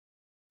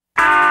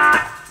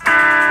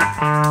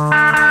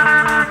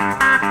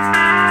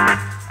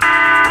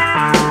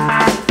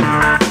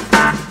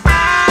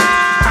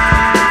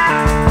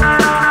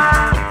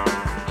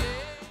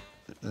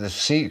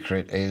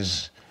secret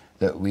is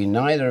that we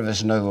neither of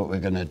us know what we're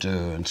going to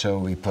do until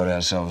we put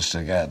ourselves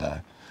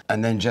together,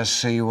 and then just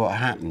see what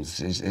happens.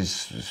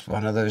 It's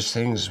one of those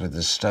things with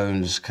the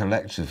Stones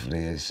collectively.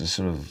 It's a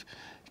sort of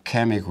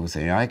chemical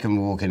thing. I can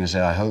walk in and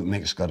say, I hope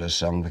Mick's got a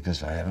song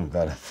because I haven't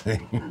got a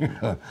thing.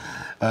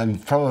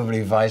 And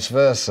probably vice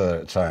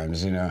versa at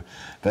times, you know.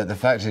 But the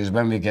fact is,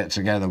 when we get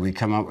together, we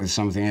come up with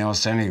something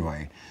else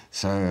anyway.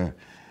 So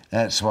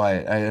that's why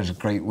it was a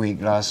great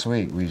week last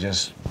week. We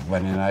just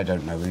went in, I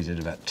don't know, we did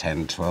about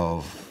 10,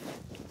 12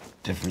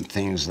 different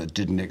things that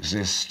didn't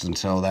exist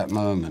until that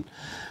moment.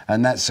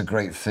 And that's a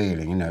great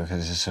feeling, you know,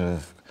 because it's a sort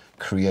of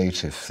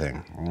creative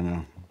thing, you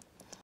know.